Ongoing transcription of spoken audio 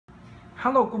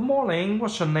Hello, good morning.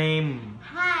 What's your name?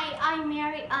 Hi, I'm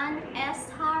Mary Ann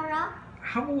Jara.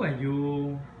 How old are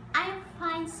you? I'm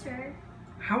fine, sir.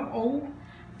 How old?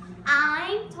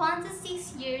 I'm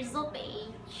 26 years of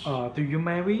age. Do you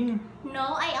marry?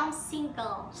 No, I am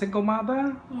single. Single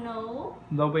mother? No.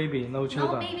 No baby, no No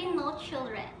children. baby, no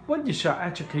children. What is your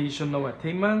educational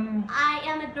attainment? I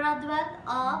am a graduate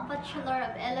of Bachelor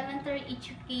of Elementary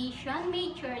Education,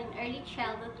 major in Early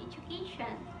Childhood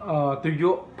Education. Do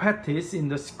you practice in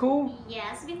the school?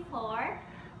 Yes, before.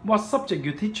 What subject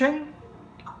you teaching?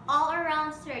 All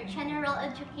around, sir, general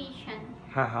education.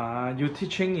 You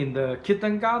teaching in the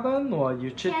kindergarten or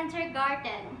you teach?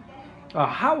 Kindergarten.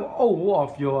 How old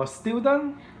of your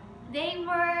student? They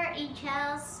were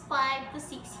ages 5 to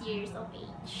 6 years of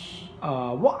age.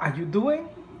 What are you doing?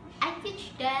 I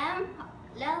teach them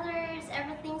letters,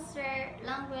 everything, sir,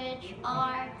 language,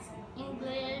 arts,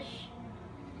 English,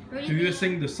 reading. Do you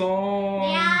sing the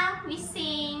song? Yeah, we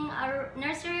sing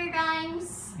nursery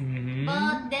rhymes,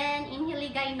 but then in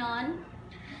Hiligaynon.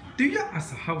 Do you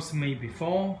ask a housemaid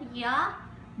before? Yeah.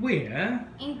 Where?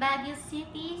 In Baguio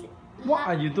City. What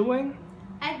are you doing?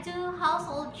 I do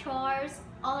household chores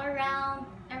all around,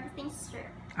 everything, sir.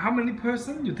 How many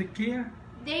person you take care?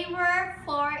 They were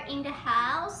 4 in the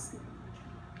house.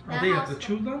 They have the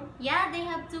children? Yeah, they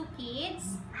have 2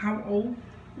 kids. How old?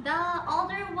 The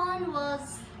older one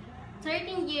was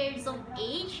 13 years of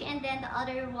age, and then the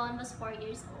other one was 4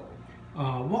 years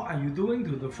old. What are you doing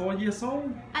to the 4 years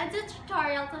old? I do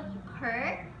tutorial to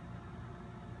her.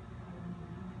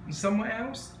 Somewhere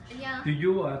else? Yeah. Do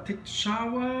you take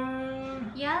shower?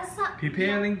 Yes.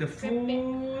 Preparing yeah. the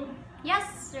food?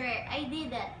 Yes, sir. I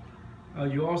did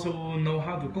it. You also know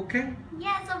how to cooking?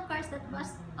 Yes, of course. That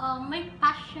was my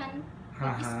passion.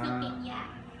 Is cooking. Yeah.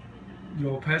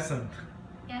 Your passion.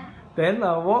 Yeah. Then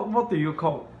what do you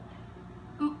cook?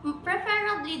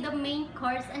 Preferably the main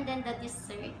course and then the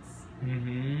desserts.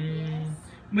 Yes.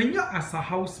 When you're as a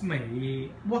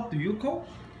housemaid, what do you cook?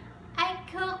 I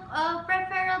cook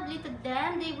preferably to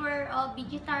them. They were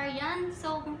vegetarian,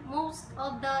 so most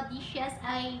of the dishes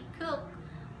I cook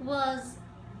was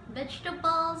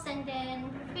vegetables and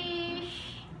then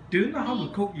fish. Do you know how to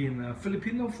cook in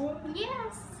Filipino food?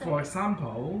 Yes. For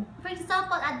example? For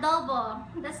example, adobo.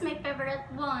 That's my favorite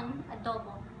one,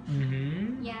 adobo.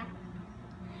 Yeah.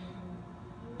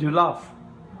 You love?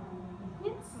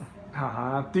 Yes.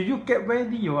 Do you get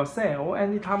ready yourself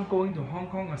anytime going to Hong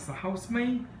Kong as a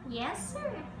housemaid? Yes,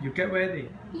 sir. You get ready?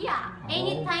 Yeah,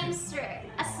 anytime, okay. sir.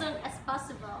 As soon as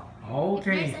possible.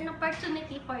 Okay. If there's an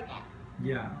opportunity for that.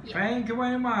 Yeah. Yeah. Thank you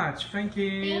very much. Thank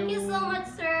you. Thank you so much,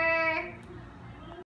 sir.